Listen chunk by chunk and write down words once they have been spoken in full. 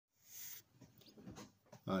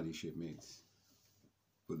Howdy, shipmates.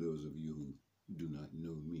 For those of you who do not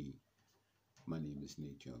know me, my name is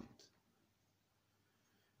Nate Jones.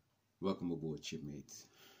 Welcome aboard, shipmates.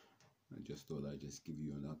 I just thought I'd just give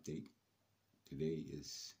you an update. Today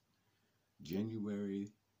is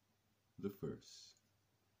January the 1st,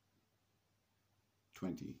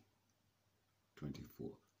 2024.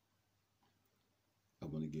 I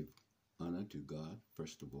want to give honor to God,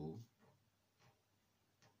 first of all,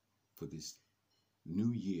 for this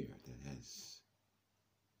new year that has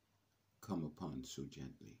come upon so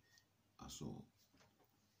gently us all.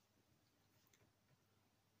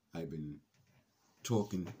 I've been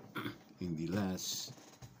talking in the last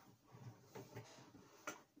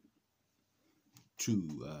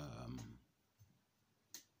two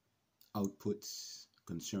outputs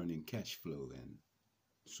concerning cash flow and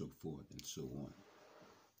so forth and so on.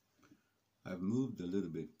 I've moved a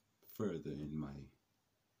little bit further in my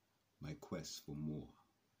quest for more.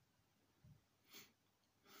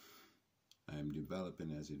 I am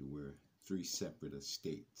developing, as it were, 3 separate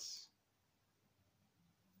estates.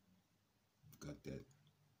 I've got that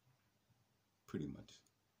pretty much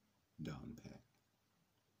down pat.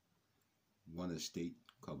 One estate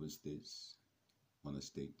covers this, one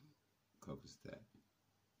estate covers that,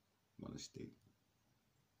 one estate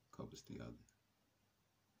covers the other.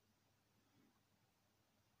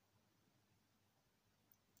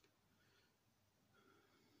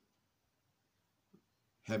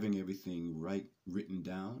 Having everything written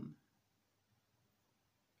down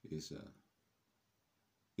is a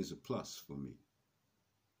plus for me.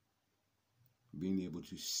 Being able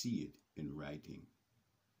to see it in writing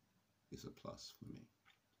is a plus for me.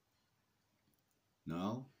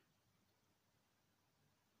 Now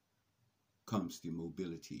comes the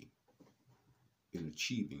mobility in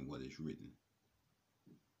achieving what is written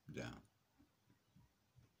down.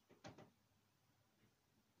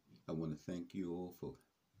 I want to thank you all for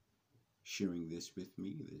sharing this with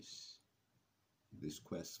me, this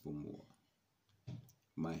quest for more.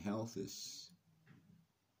 My health is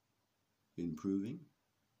improving,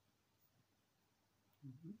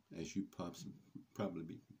 as you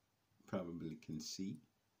probably can see.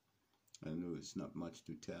 I know it's not much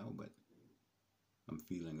to tell, but I'm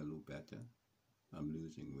feeling a little better. I'm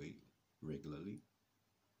losing weight regularly.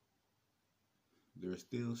 There are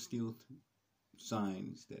still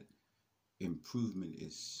signs that improvement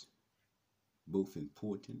is both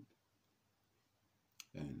important,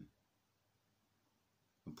 and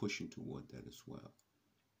I'm pushing toward that as well.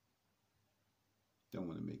 Don't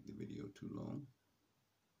want to make the video too long,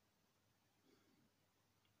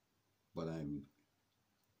 but I'm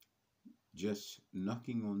just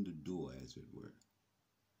knocking on the door, as it were,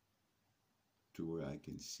 to where I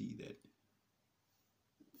can see that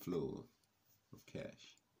flow of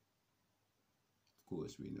cash. Of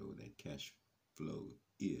course, we know that cash flow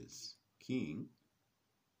is king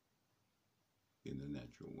in the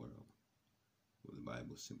natural world. Well, the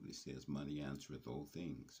Bible simply says money answereth all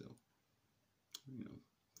things. So,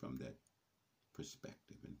 from that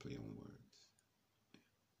perspective and play on words.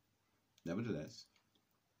 Nevertheless,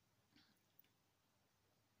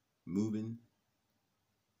 moving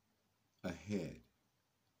ahead,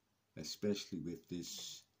 especially with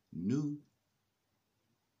this new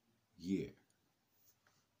year,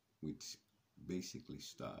 which basically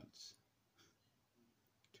starts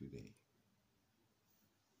today.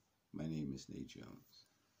 My name is Nate Jones.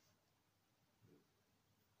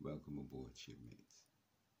 Welcome aboard, shipmates,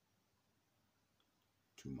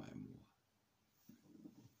 to my more.